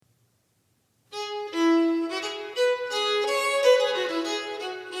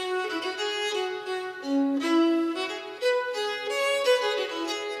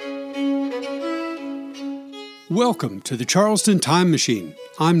Welcome to the Charleston Time Machine.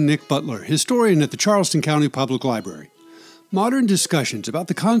 I'm Nick Butler, historian at the Charleston County Public Library. Modern discussions about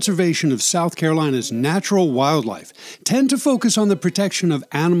the conservation of South Carolina's natural wildlife tend to focus on the protection of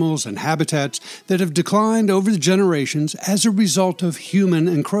animals and habitats that have declined over the generations as a result of human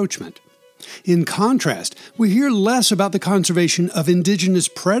encroachment. In contrast, we hear less about the conservation of indigenous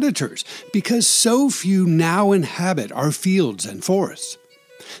predators because so few now inhabit our fields and forests.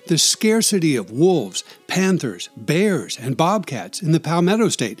 The scarcity of wolves, panthers, bears, and bobcats in the Palmetto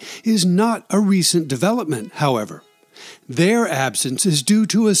State is not a recent development, however. Their absence is due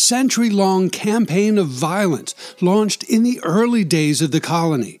to a century-long campaign of violence launched in the early days of the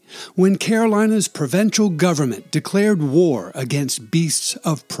colony, when Carolina's provincial government declared war against beasts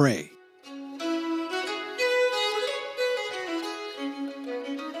of prey.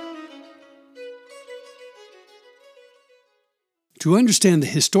 To understand the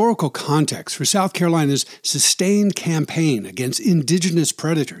historical context for South Carolina's sustained campaign against indigenous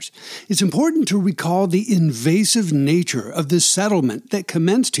predators, it's important to recall the invasive nature of the settlement that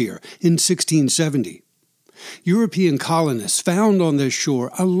commenced here in 1670. European colonists found on this shore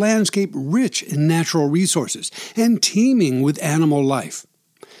a landscape rich in natural resources and teeming with animal life.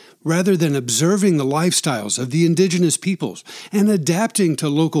 Rather than observing the lifestyles of the indigenous peoples and adapting to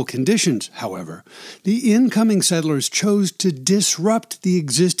local conditions, however, the incoming settlers chose to disrupt the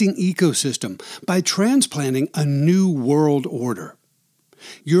existing ecosystem by transplanting a new world order.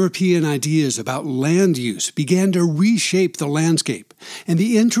 European ideas about land use began to reshape the landscape, and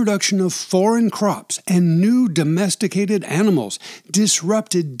the introduction of foreign crops and new domesticated animals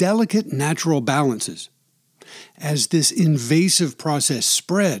disrupted delicate natural balances. As this invasive process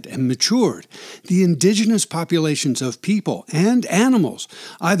spread and matured, the indigenous populations of people and animals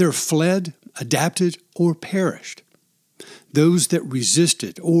either fled, adapted, or perished. Those that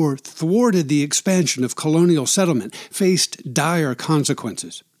resisted or thwarted the expansion of colonial settlement faced dire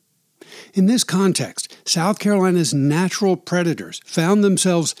consequences. In this context, South Carolina's natural predators found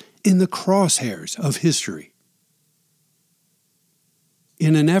themselves in the crosshairs of history.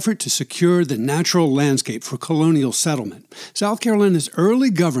 In an effort to secure the natural landscape for colonial settlement, South Carolina's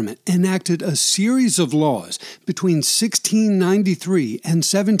early government enacted a series of laws between 1693 and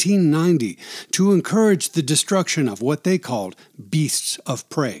 1790 to encourage the destruction of what they called beasts of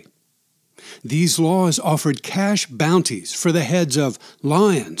prey. These laws offered cash bounties for the heads of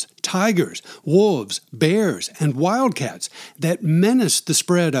lions, tigers, wolves, bears, and wildcats that menaced the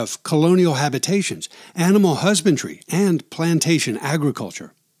spread of colonial habitations, animal husbandry, and plantation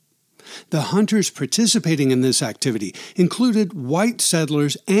agriculture. The hunters participating in this activity included white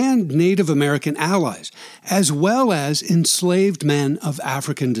settlers and Native American allies, as well as enslaved men of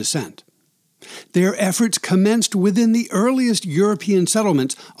African descent. Their efforts commenced within the earliest European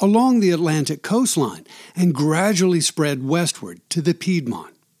settlements along the Atlantic coastline and gradually spread westward to the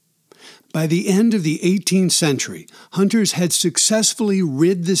Piedmont. By the end of the 18th century, hunters had successfully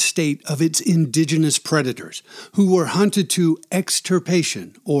rid the state of its indigenous predators, who were hunted to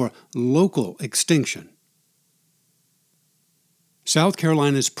extirpation or local extinction. South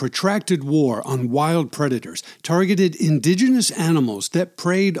Carolina's protracted war on wild predators targeted indigenous animals that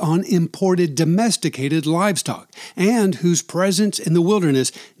preyed on imported domesticated livestock and whose presence in the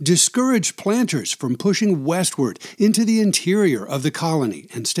wilderness discouraged planters from pushing westward into the interior of the colony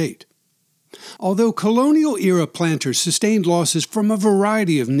and state. Although colonial-era planters sustained losses from a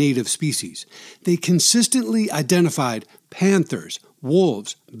variety of native species, they consistently identified panthers,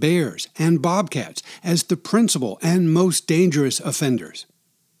 wolves, bears, and bobcats as the principal and most dangerous offenders.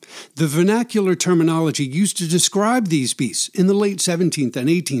 The vernacular terminology used to describe these beasts in the late 17th and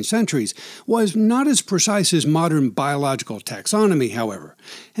 18th centuries was not as precise as modern biological taxonomy, however,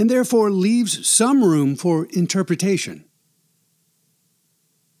 and therefore leaves some room for interpretation.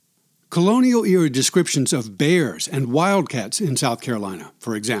 Colonial-era descriptions of bears and wildcats in South Carolina,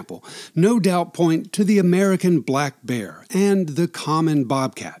 for example, no doubt point to the American black bear and the common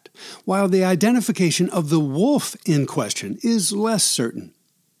bobcat, while the identification of the wolf in question is less certain.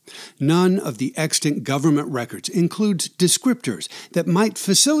 None of the extant government records includes descriptors that might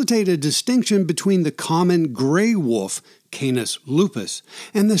facilitate a distinction between the common gray wolf, Canis lupus,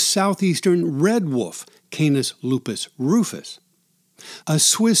 and the southeastern red wolf, Canis lupus rufus. A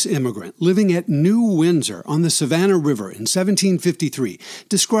Swiss immigrant living at New Windsor on the Savannah River in 1753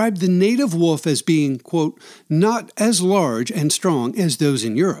 described the native wolf as being, quote, not as large and strong as those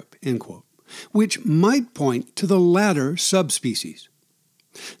in Europe, end quote, which might point to the latter subspecies.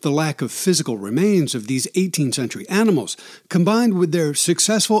 The lack of physical remains of these 18th century animals, combined with their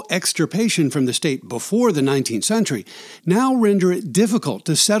successful extirpation from the state before the 19th century, now render it difficult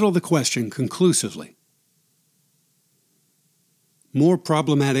to settle the question conclusively. More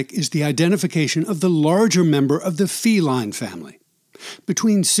problematic is the identification of the larger member of the feline family.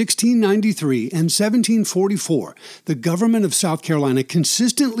 Between 1693 and 1744, the government of South Carolina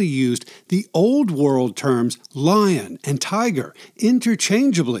consistently used the Old World terms lion and tiger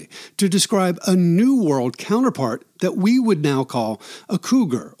interchangeably to describe a New World counterpart that we would now call a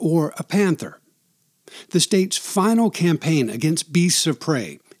cougar or a panther. The state's final campaign against beasts of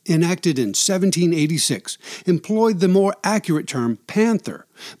prey, enacted in 1786, employed the more accurate term panther,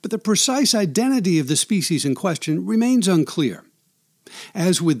 but the precise identity of the species in question remains unclear.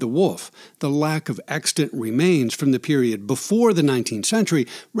 As with the wolf, the lack of extant remains from the period before the 19th century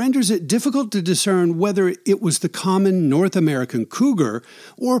renders it difficult to discern whether it was the common North American cougar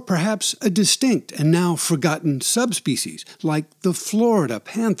or perhaps a distinct and now forgotten subspecies like the Florida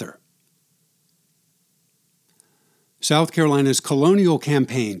panther. South Carolina's colonial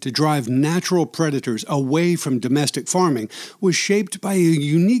campaign to drive natural predators away from domestic farming was shaped by a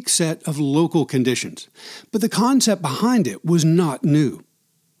unique set of local conditions, but the concept behind it was not new.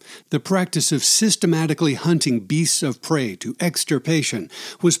 The practice of systematically hunting beasts of prey to extirpation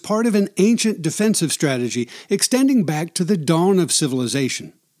was part of an ancient defensive strategy extending back to the dawn of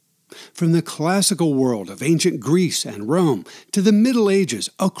civilization. From the classical world of ancient Greece and Rome to the Middle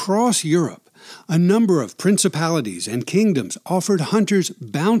Ages across Europe, a number of principalities and kingdoms offered hunters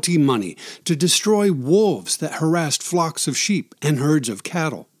bounty money to destroy wolves that harassed flocks of sheep and herds of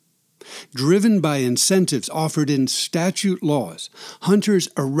cattle. Driven by incentives offered in statute laws, hunters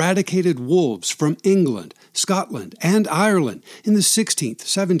eradicated wolves from England, Scotland, and Ireland in the 16th,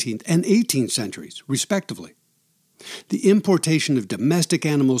 17th, and 18th centuries, respectively. The importation of domestic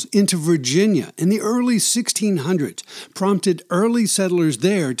animals into Virginia in the early 1600s prompted early settlers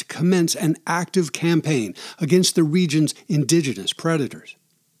there to commence an active campaign against the region's indigenous predators.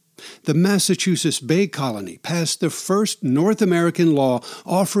 The Massachusetts Bay Colony passed the first North American law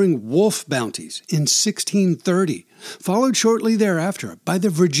offering wolf bounties in 1630, followed shortly thereafter by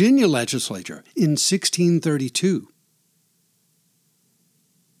the Virginia legislature in 1632.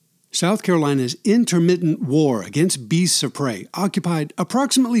 South Carolina's intermittent war against beasts of prey occupied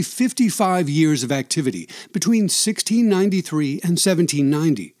approximately 55 years of activity between 1693 and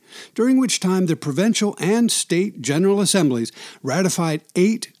 1790, during which time the provincial and state General Assemblies ratified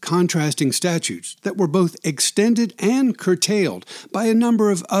 8 contrasting statutes that were both extended and curtailed by a number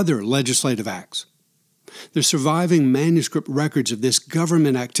of other legislative acts. The surviving manuscript records of this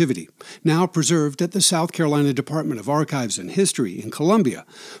government activity, now preserved at the South Carolina Department of Archives and History in Columbia,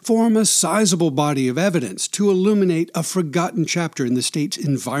 form a sizable body of evidence to illuminate a forgotten chapter in the state's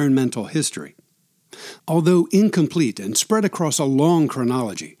environmental history. Although incomplete and spread across a long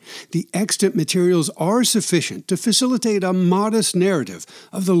chronology, the extant materials are sufficient to facilitate a modest narrative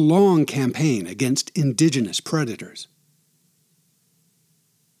of the long campaign against indigenous predators.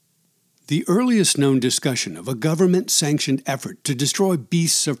 The earliest known discussion of a government-sanctioned effort to destroy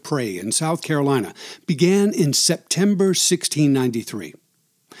beasts of prey in South Carolina began in September 1693.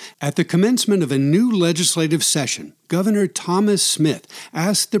 At the commencement of a new legislative session, Governor Thomas Smith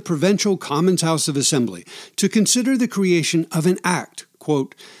asked the Provincial Commons House of Assembly to consider the creation of an act,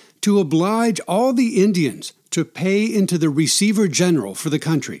 quote, to oblige all the Indians to pay into the Receiver General for the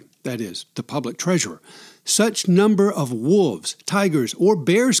country, that is, the public treasurer, such number of wolves, tigers, or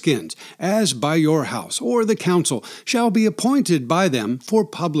bearskins as by your house or the council shall be appointed by them for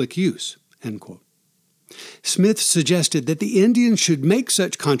public use. End quote. Smith suggested that the Indians should make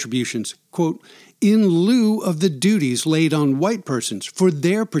such contributions, quote, in lieu of the duties laid on white persons for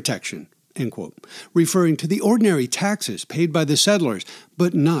their protection, end quote, referring to the ordinary taxes paid by the settlers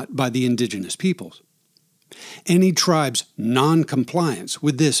but not by the indigenous peoples. Any tribe's non-compliance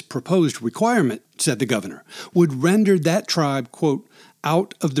with this proposed requirement, said the governor, would render that tribe, quote,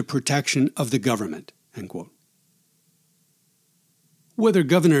 out of the protection of the government, end quote. Whether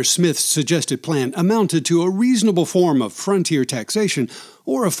Governor Smith's suggested plan amounted to a reasonable form of frontier taxation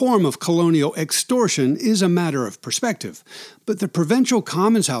or a form of colonial extortion is a matter of perspective, but the Provincial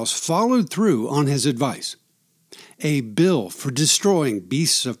Commons House followed through on his advice. A bill for destroying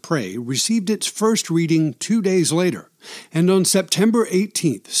beasts of prey received its first reading 2 days later, and on September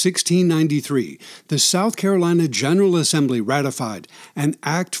 18, 1693, the South Carolina General Assembly ratified an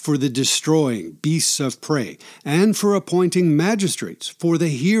act for the destroying beasts of prey and for appointing magistrates for the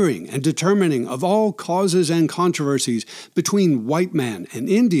hearing and determining of all causes and controversies between white man and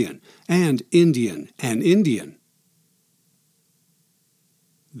Indian and Indian and Indian.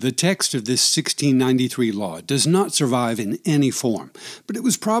 The text of this 1693 law does not survive in any form, but it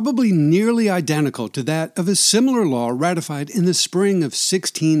was probably nearly identical to that of a similar law ratified in the spring of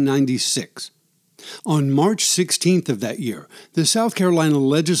 1696. On March 16th of that year, the South Carolina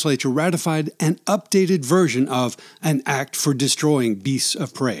legislature ratified an updated version of an Act for Destroying Beasts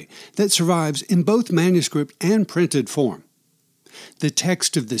of Prey that survives in both manuscript and printed form. The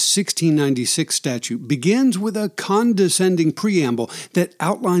text of the 1696 statute begins with a condescending preamble that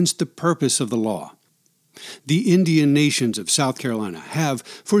outlines the purpose of the law. The Indian nations of South Carolina have,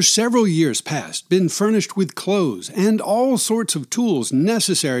 for several years past, been furnished with clothes and all sorts of tools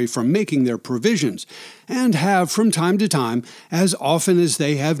necessary for making their provisions, and have from time to time, as often as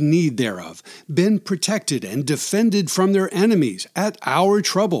they have need thereof, been protected and defended from their enemies at our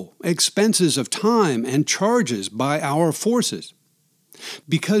trouble, expenses of time, and charges by our forces.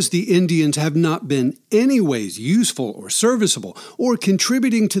 Because the Indians have not been anyways useful or serviceable or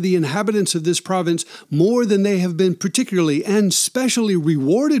contributing to the inhabitants of this province more than they have been particularly and specially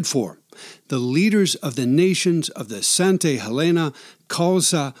rewarded for, the leaders of the nations of the Santa Helena,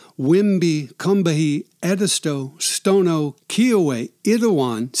 Causa, Wimby, Combahee, Edisto, Stono, Kiowa,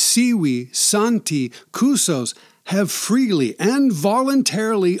 Itawan, Siwi, Santi, Cusos, have freely and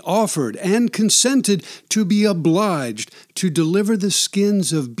voluntarily offered and consented to be obliged to deliver the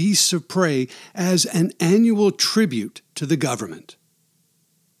skins of beasts of prey as an annual tribute to the government.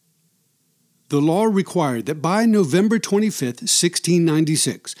 The law required that by November 25,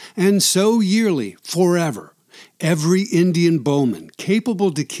 1696, and so yearly, forever, every Indian bowman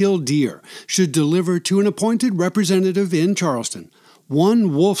capable to kill deer should deliver to an appointed representative in Charleston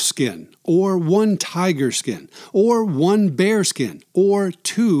 1 wolf skin, or 1 tiger skin, or 1 bear skin, or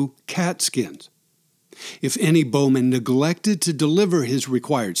 2 cat skins. If any bowman neglected to deliver his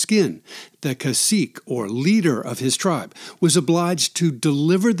required skin, the cacique or leader of his tribe was obliged to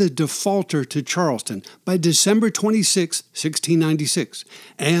deliver the defaulter to Charleston by December 26, 1696,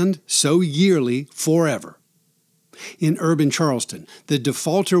 and so yearly forever. In urban Charleston, the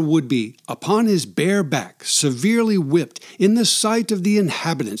defaulter would be, upon his bare back, severely whipped in the sight of the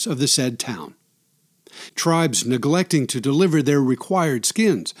inhabitants of the said town. Tribes neglecting to deliver their required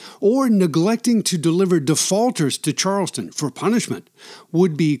skins, or neglecting to deliver defaulters to Charleston for punishment,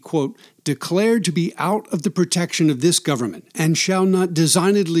 would be, quote, declared to be out of the protection of this government, and shall not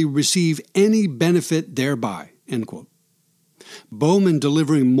designedly receive any benefit thereby, end quote. Bowmen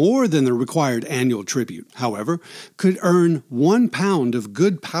delivering more than the required annual tribute, however, could earn 1 pound of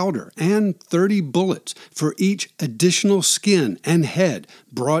good powder and 30 bullets for each additional skin and head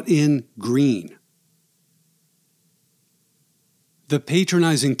brought in green. The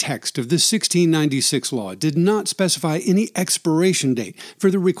patronizing text of the 1696 law did not specify any expiration date for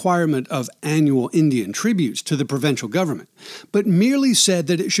the requirement of annual Indian tributes to the provincial government, but merely said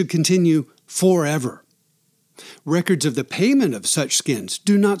that it should continue forever. Records of the payment of such skins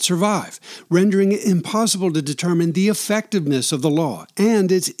do not survive, rendering it impossible to determine the effectiveness of the law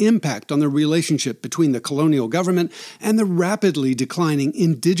and its impact on the relationship between the colonial government and the rapidly declining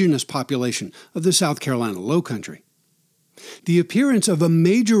indigenous population of the South Carolina Lowcountry. The appearance of a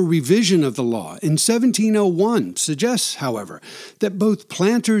major revision of the law in 1701 suggests, however, that both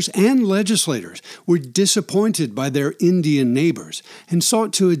planters and legislators were disappointed by their Indian neighbors and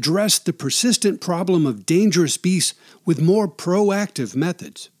sought to address the persistent problem of dangerous beasts with more proactive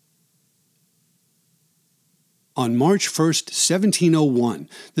methods. On March 1, 1701,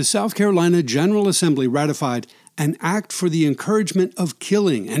 the South Carolina General Assembly ratified an Act for the Encouragement of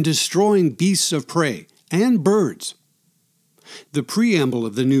Killing and Destroying Beasts of Prey and Birds. The preamble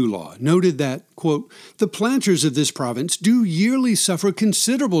of the new law noted that, quote, the planters of this province do yearly suffer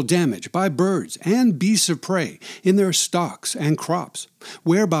considerable damage by birds and beasts of prey in their stocks and crops,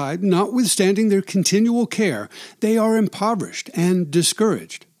 whereby, notwithstanding their continual care, they are impoverished and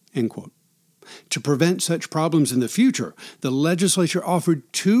discouraged, end quote. To prevent such problems in the future, the legislature offered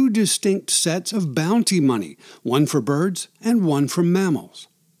 2 distinct sets of bounty money, one for birds and one for mammals.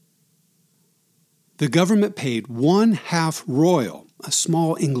 The government paid 1/2 royal, a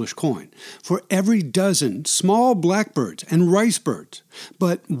small English coin, for every dozen small blackbirds and rice birds,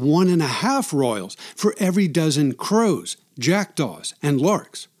 but 1.5 royals for every dozen crows, jackdaws, and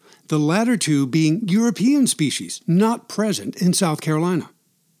larks, the latter 2 being European species not present in South Carolina.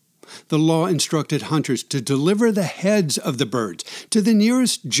 The law instructed hunters to deliver the heads of the birds to the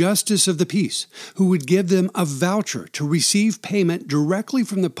nearest justice of the peace, who would give them a voucher to receive payment directly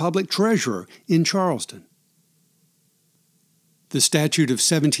from the public treasurer in Charleston. The statute of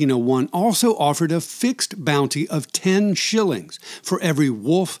 1701 also offered a fixed bounty of 10 shillings for every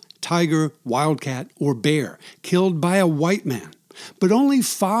wolf, tiger, wildcat, or bear killed by a white man, but only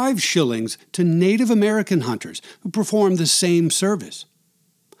 5 shillings to Native American hunters who performed the same service.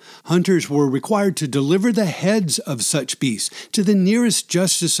 Hunters were required to deliver the heads of such beasts to the nearest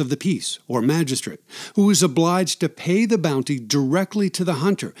justice of the peace, or magistrate, who was obliged to pay the bounty directly to the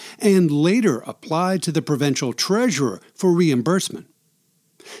hunter and later apply to the provincial treasurer for reimbursement.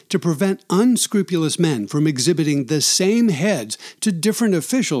 To prevent unscrupulous men from exhibiting the same heads to different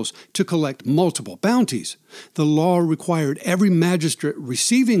officials to collect multiple bounties, the law required every magistrate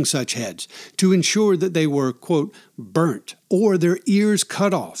receiving such heads to ensure that they were, quote, burnt or their ears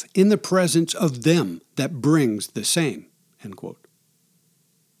cut off in the presence of them that brings the same, end quote.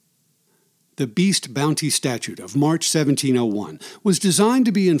 The Beast Bounty Statute of March 1701 was designed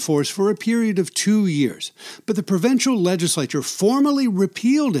to be enforced for a period of 2 years, but the provincial legislature formally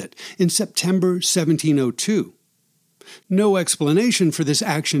repealed it in September 1702. No explanation for this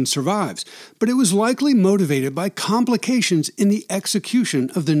action survives, but it was likely motivated by complications in the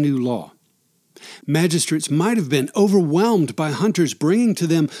execution of the new law. Magistrates might have been overwhelmed by hunters bringing to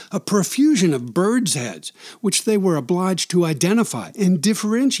them a profusion of birds' heads, which they were obliged to identify and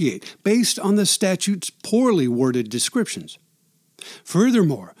differentiate based on the statute's poorly worded descriptions.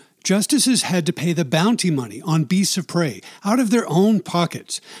 Furthermore, justices had to pay the bounty money on beasts of prey out of their own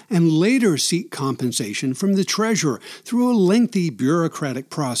pockets and later seek compensation from the treasurer through a lengthy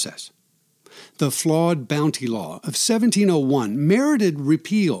bureaucratic process. The flawed bounty law of 1701 merited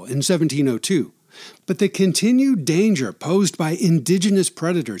repeal in 1702, but the continued danger posed by indigenous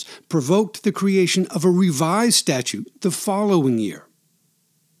predators provoked the creation of a revised statute the following year.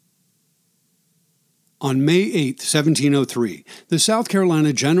 On May 8, 1703, the South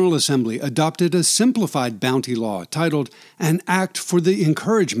Carolina General Assembly adopted a simplified bounty law titled An Act for the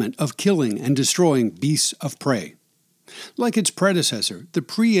Encouragement of Killing and Destroying Beasts of Prey. Like its predecessor, the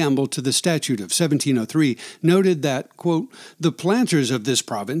preamble to the statute of 1703 noted that, quote, the planters of this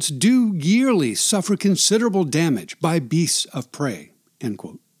province do yearly suffer considerable damage by beasts of prey, end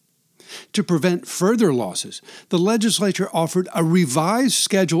quote. To prevent further losses, the legislature offered a revised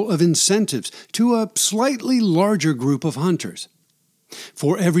schedule of incentives to a slightly larger group of hunters.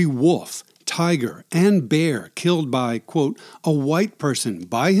 For every wolf, tiger, and bear killed by, quote, a white person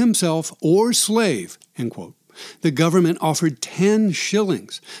by himself or slave, end quote, the government offered 10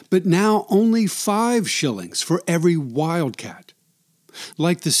 shillings, but now only 5 shillings for every wildcat.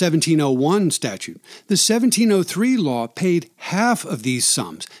 Like the 1701 statute, the 1703 law paid half of these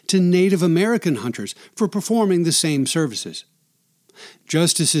sums to Native American hunters for performing the same services.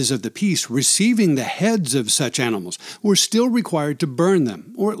 Justices of the peace receiving the heads of such animals were still required to burn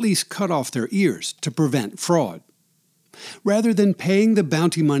them, or at least cut off their ears, to prevent fraud. Rather than paying the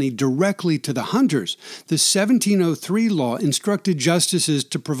bounty money directly to the hunters, the 1703 law instructed justices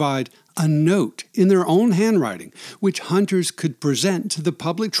to provide a note in their own handwriting, which hunters could present to the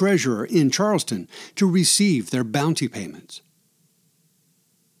public treasurer in Charleston to receive their bounty payments.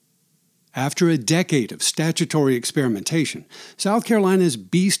 After a decade of statutory experimentation, South Carolina's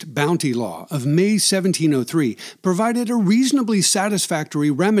Beast Bounty Law of May 1703 provided a reasonably satisfactory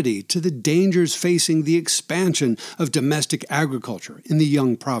remedy to the dangers facing the expansion of domestic agriculture in the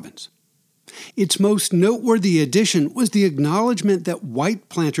young province. Its most noteworthy addition was the acknowledgement that white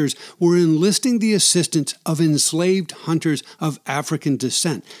planters were enlisting the assistance of enslaved hunters of African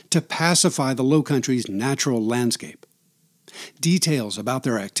descent to pacify the Lowcountry's natural landscape. Details about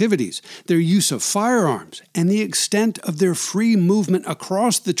their activities, their use of firearms, and the extent of their free movement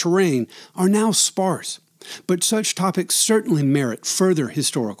across the terrain are now sparse, but such topics certainly merit further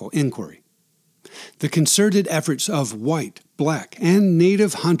historical inquiry. The concerted efforts of white, black, and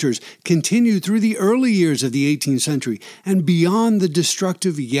native hunters continued through the early years of the 18th century and beyond the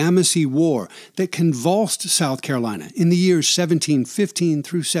destructive Yamasee War that convulsed South Carolina in the years 1715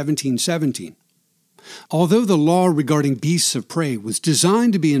 through 1717. Although the law regarding beasts of prey was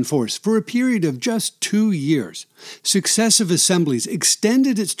designed to be enforced for a period of just 2 years, successive assemblies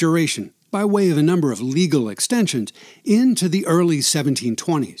extended its duration, by way of a number of legal extensions, into the early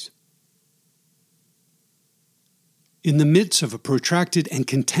 1720s. In the midst of a protracted and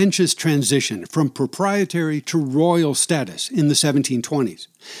contentious transition from proprietary to royal status in the 1720s,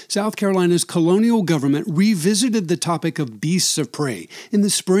 South Carolina's colonial government revisited the topic of beasts of prey in the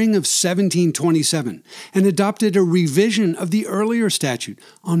spring of 1727 and adopted a revision of the earlier statute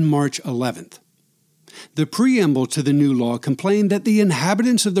on March 11th. The preamble to the new law complained that the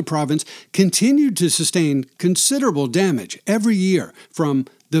inhabitants of the province continued to sustain considerable damage every year from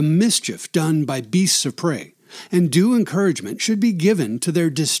the mischief done by beasts of prey, and due encouragement should be given to their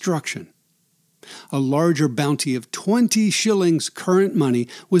destruction. A larger bounty of 20 shillings current money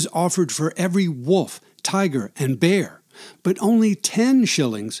was offered for every wolf, tiger, and bear, but only 10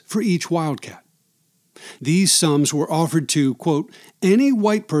 shillings for each wildcat. These sums were offered to, quote, any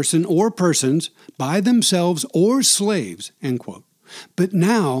white person or persons, by themselves or slaves, end quote. But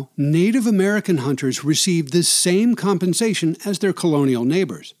now, Native American hunters received the same compensation as their colonial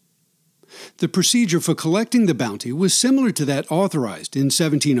neighbors. The procedure for collecting the bounty was similar to that authorized in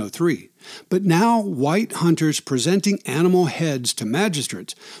 1703, but now white hunters presenting animal heads to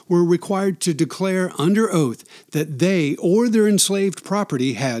magistrates were required to declare under oath that they or their enslaved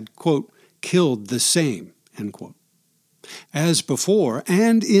property had, quote, killed the same, end quote. As before,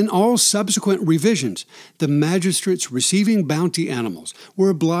 and in all subsequent revisions, the magistrates receiving bounty animals were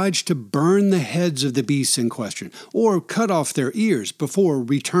obliged to burn the heads of the beasts in question or cut off their ears before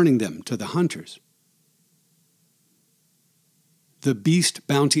returning them to the hunters. The Beast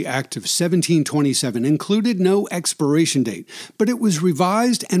Bounty Act of 1727 included no expiration date, but it was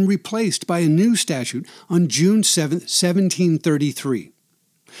revised and replaced by a new statute on June 7, 1733.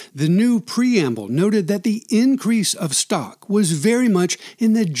 The new preamble noted that the increase of stock was very much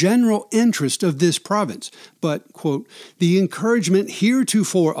in the general interest of this province, but, quote, the encouragement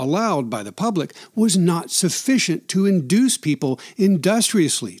heretofore allowed by the public was not sufficient to induce people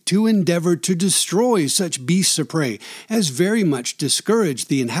industriously to endeavor to destroy such beasts of prey as very much discouraged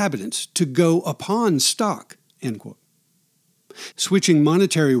the inhabitants to go upon stock, end quote. Switching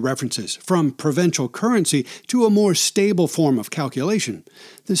monetary references from provincial currency to a more stable form of calculation,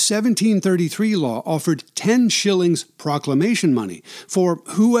 the 1733 law offered 10 shillings proclamation money for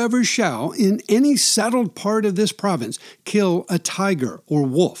whoever shall, in any settled part of this province, kill a tiger or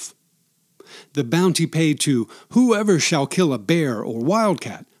wolf. The bounty paid to whoever shall kill a bear or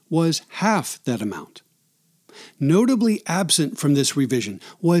wildcat was half that amount. Notably absent from this revision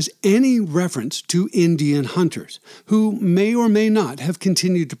was any reference to Indian hunters, who may or may not have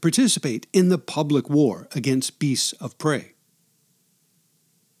continued to participate in the public war against beasts of prey.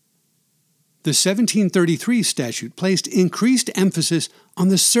 The 1733 statute placed increased emphasis on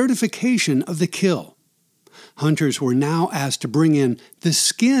the certification of the kill. Hunters were now asked to bring in the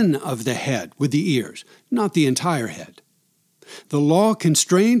skin of the head with the ears, not the entire head. The law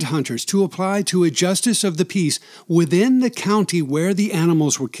constrained hunters to apply to a justice of the peace within the county where the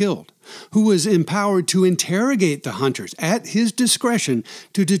animals were killed, who was empowered to interrogate the hunters at his discretion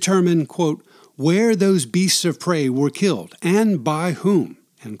to determine, quote, where those beasts of prey were killed and by whom,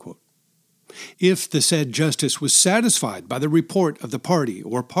 end quote. If the said justice was satisfied by the report of the party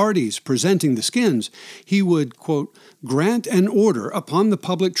or parties presenting the skins, he would, quote, grant an order upon the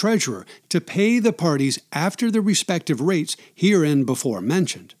public treasurer to pay the parties after the respective rates herein before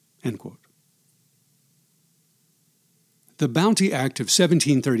mentioned, end quote. The Bounty Act of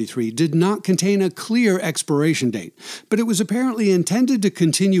 1733 did not contain a clear expiration date, but it was apparently intended to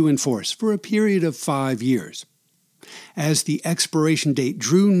continue in force for a period of 5 years. As the expiration date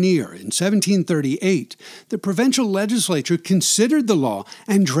drew near in 1738, the provincial legislature considered the law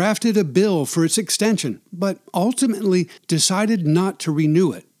and drafted a bill for its extension, but ultimately decided not to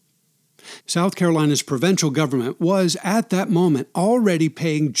renew it. South Carolina's provincial government was, at that moment, already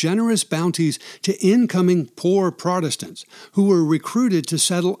paying generous bounties to incoming poor Protestants, who were recruited to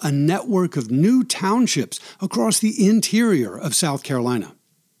settle a network of new townships across the interior of South Carolina.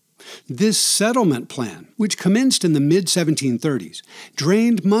 This settlement plan, which commenced in the mid-1730s,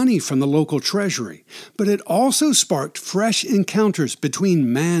 drained money from the local treasury, but it also sparked fresh encounters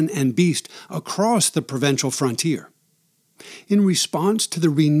between man and beast across the provincial frontier. In response to the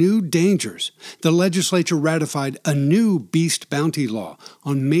renewed dangers, the legislature ratified a new beast bounty law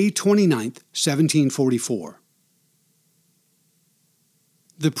on May 29, 1744.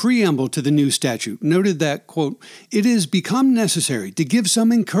 The preamble to the new statute noted that, quote, it is become necessary to give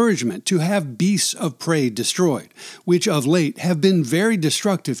some encouragement to have beasts of prey destroyed, which of late have been very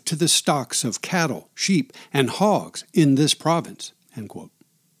destructive to the stocks of cattle, sheep, and hogs in this province, end quote.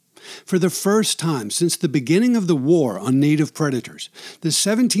 For the first time since the beginning of the war on native predators, the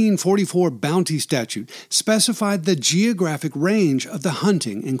 1744 bounty statute specified the geographic range of the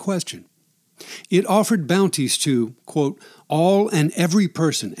hunting in question. It offered bounties to, quote, all and every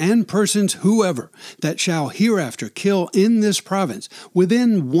person and persons whoever that shall hereafter kill in this province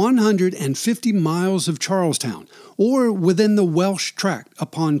within 150 miles of Charlestown or within the Welsh tract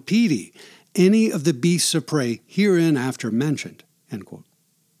upon Petey any of the beasts of prey hereinafter mentioned, end quote.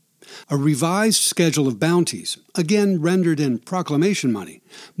 A revised schedule of bounties, again rendered in proclamation money,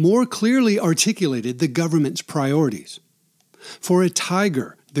 more clearly articulated the government's priorities. For a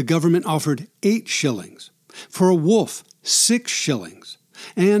tiger, the government offered 8 shillings, for a wolf, 6 shillings,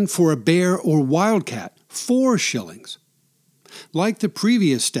 and for a bear or wildcat, 4 shillings. Like the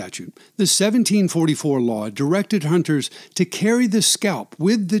previous statute, the 1744 law directed hunters to carry the scalp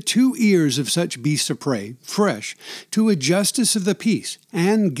with the 2 ears of such beasts of prey, fresh, to a justice of the peace,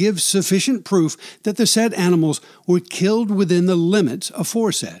 and give sufficient proof that the said animals were killed within the limits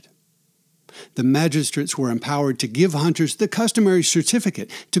aforesaid. The magistrates were empowered to give hunters the customary certificate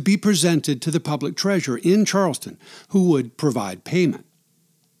to be presented to the public treasurer in Charleston, who would provide payment.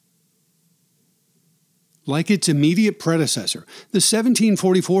 Like its immediate predecessor, the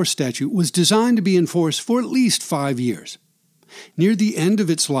 1744 statute was designed to be enforced for at least 5 years. Near the end of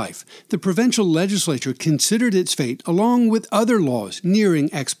its life, the provincial legislature considered its fate along with other laws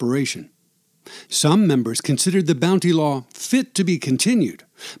nearing expiration. Some members considered the bounty law fit to be continued,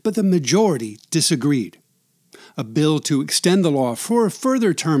 but the majority disagreed. A bill to extend the law for a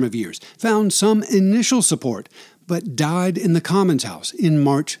further term of years found some initial support, but died in the Commons House in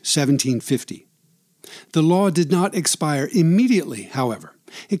March 1750. The law did not expire immediately, however.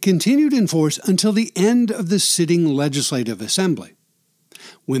 It continued in force until the end of the sitting Legislative Assembly.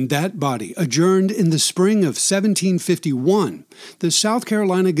 When that body adjourned in the spring of 1751, the South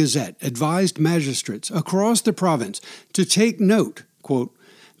Carolina Gazette advised magistrates across the province to take note, quote,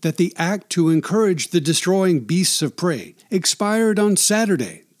 that the act to encourage the destroying beasts of prey expired on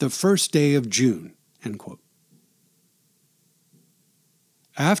Saturday, the 1st day of June, end quote.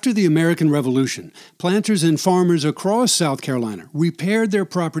 After the American Revolution, planters and farmers across South Carolina repaired their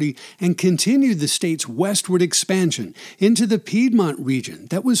property and continued the state's westward expansion into the Piedmont region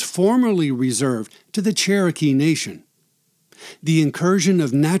that was formerly reserved to the Cherokee Nation. The incursion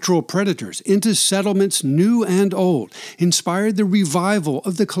of natural predators into settlements new and old inspired the revival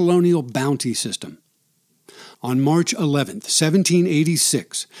of the colonial bounty system. On March 11,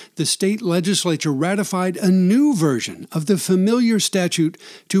 1786, the state legislature ratified a new version of the familiar statute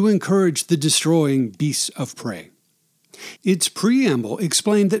to encourage the destroying beasts of prey. Its preamble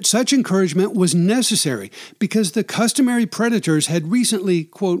explained that such encouragement was necessary because the customary predators had recently,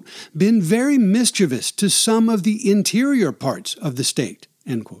 quote, been very mischievous to some of the interior parts of the state,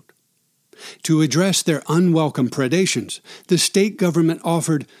 end quote. To address their unwelcome predations, the state government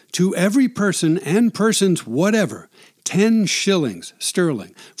offered to every person and persons whatever 10 shillings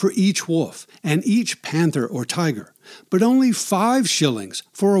sterling for each wolf and each panther or tiger, but only 5 shillings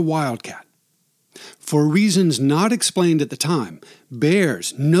for a wildcat. For reasons not explained at the time,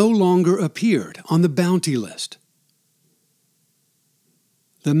 bears no longer appeared on the bounty list.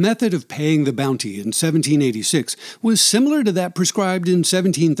 The method of paying the bounty in 1786 was similar to that prescribed in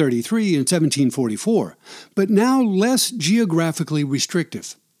 1733 and 1744, but now less geographically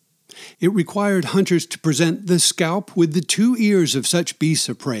restrictive. It required hunters to present the scalp with the 2 ears of such beasts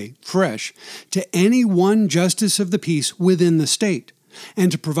of prey, fresh, to any one justice of the peace within the state,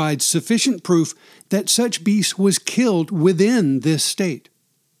 and to provide sufficient proof that such beast was killed within this state.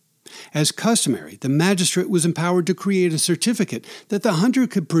 As customary, the magistrate was empowered to create a certificate that the hunter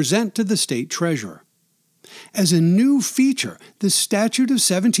could present to the state treasurer. As a new feature, the statute of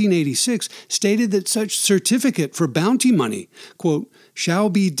 1786 stated that such certificate for bounty money, quote, shall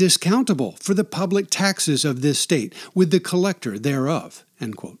be discountable for the public taxes of this state with the collector thereof,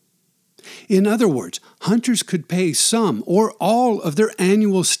 end quote. In other words, hunters could pay some or all of their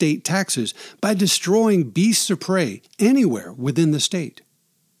annual state taxes by destroying beasts of prey anywhere within the state.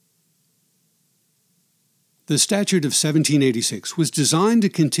 The statute of 1786 was designed to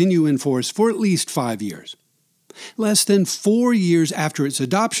continue in force for at least 5 years. Less than 4 years after its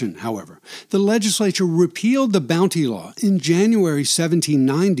adoption, however, the legislature repealed the bounty law in January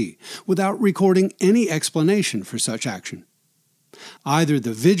 1790 without recording any explanation for such action. Either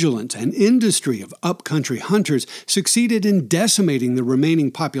the vigilance and industry of upcountry hunters succeeded in decimating the remaining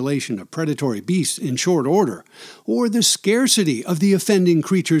population of predatory beasts in short order, or the scarcity of the offending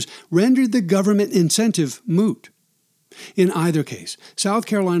creatures rendered the government incentive moot. In either case, South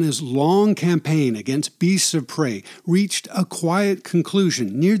Carolina's long campaign against beasts of prey reached a quiet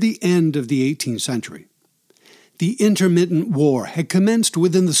conclusion near the end of the 18th century. The intermittent war had commenced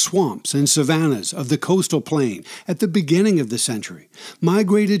within the swamps and savannas of the coastal plain at the beginning of the century,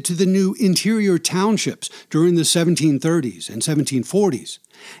 migrated to the new interior townships during the 1730s and 1740s,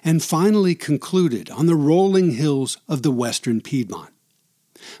 and finally concluded on the rolling hills of the western Piedmont.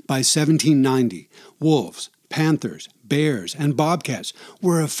 By 1790, wolves, panthers, bears, and bobcats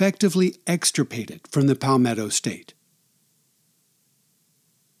were effectively extirpated from the Palmetto State.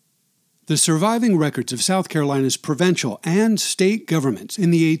 The surviving records of South Carolina's provincial and state governments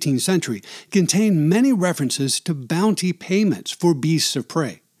in the 18th century contain many references to bounty payments for beasts of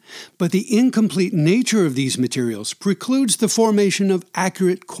prey, but the incomplete nature of these materials precludes the formation of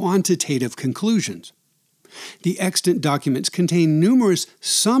accurate quantitative conclusions. The extant documents contain numerous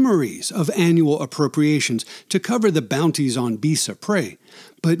summaries of annual appropriations to cover the bounties on beasts of prey,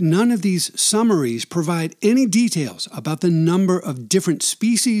 but none of these summaries provide any details about the number of different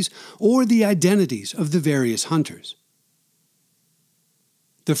species or the identities of the various hunters.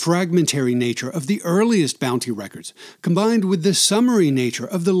 The fragmentary nature of the earliest bounty records, combined with the summary nature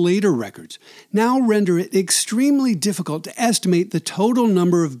of the later records, now render it extremely difficult to estimate the total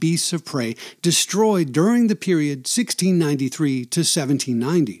number of beasts of prey destroyed during the period 1693 to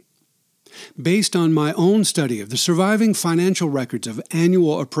 1790. Based on my own study of the surviving financial records of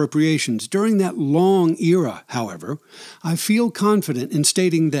annual appropriations during that long era, however, I feel confident in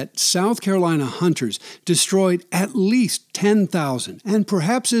stating that South Carolina hunters destroyed at least 10,000 and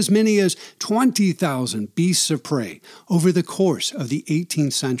perhaps as many as 20,000 beasts of prey over the course of the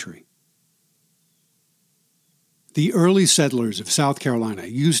 18th century. The early settlers of South Carolina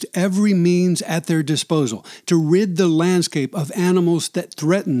used every means at their disposal to rid the landscape of animals that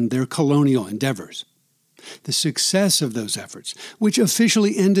threatened their colonial endeavors. The success of those efforts, which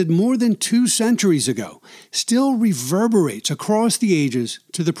officially ended more than 2 centuries ago, still reverberates across the ages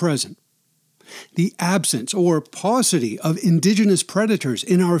to the present. The absence or paucity of indigenous predators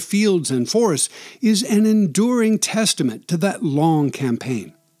in our fields and forests is an enduring testament to that long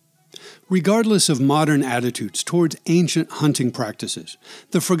campaign. Regardless of modern attitudes towards ancient hunting practices,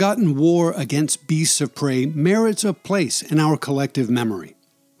 the forgotten war against beasts of prey merits a place in our collective memory.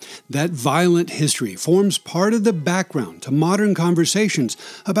 That violent history forms part of the background to modern conversations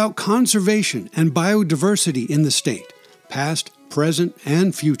about conservation and biodiversity in the state, past, present,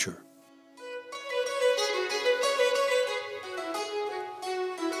 and future.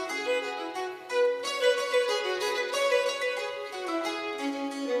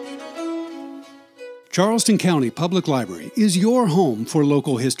 Charleston County Public Library is your home for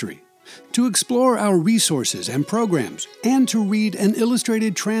local history. To explore our resources and programs, and to read an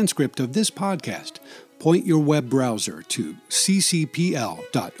illustrated transcript of this podcast, point your web browser to ccpl.org.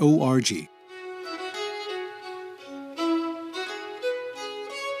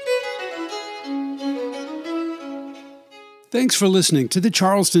 Thanks for listening to the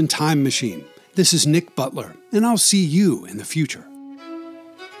Charleston Time Machine. This is Nick Butler, and I'll see you in the future.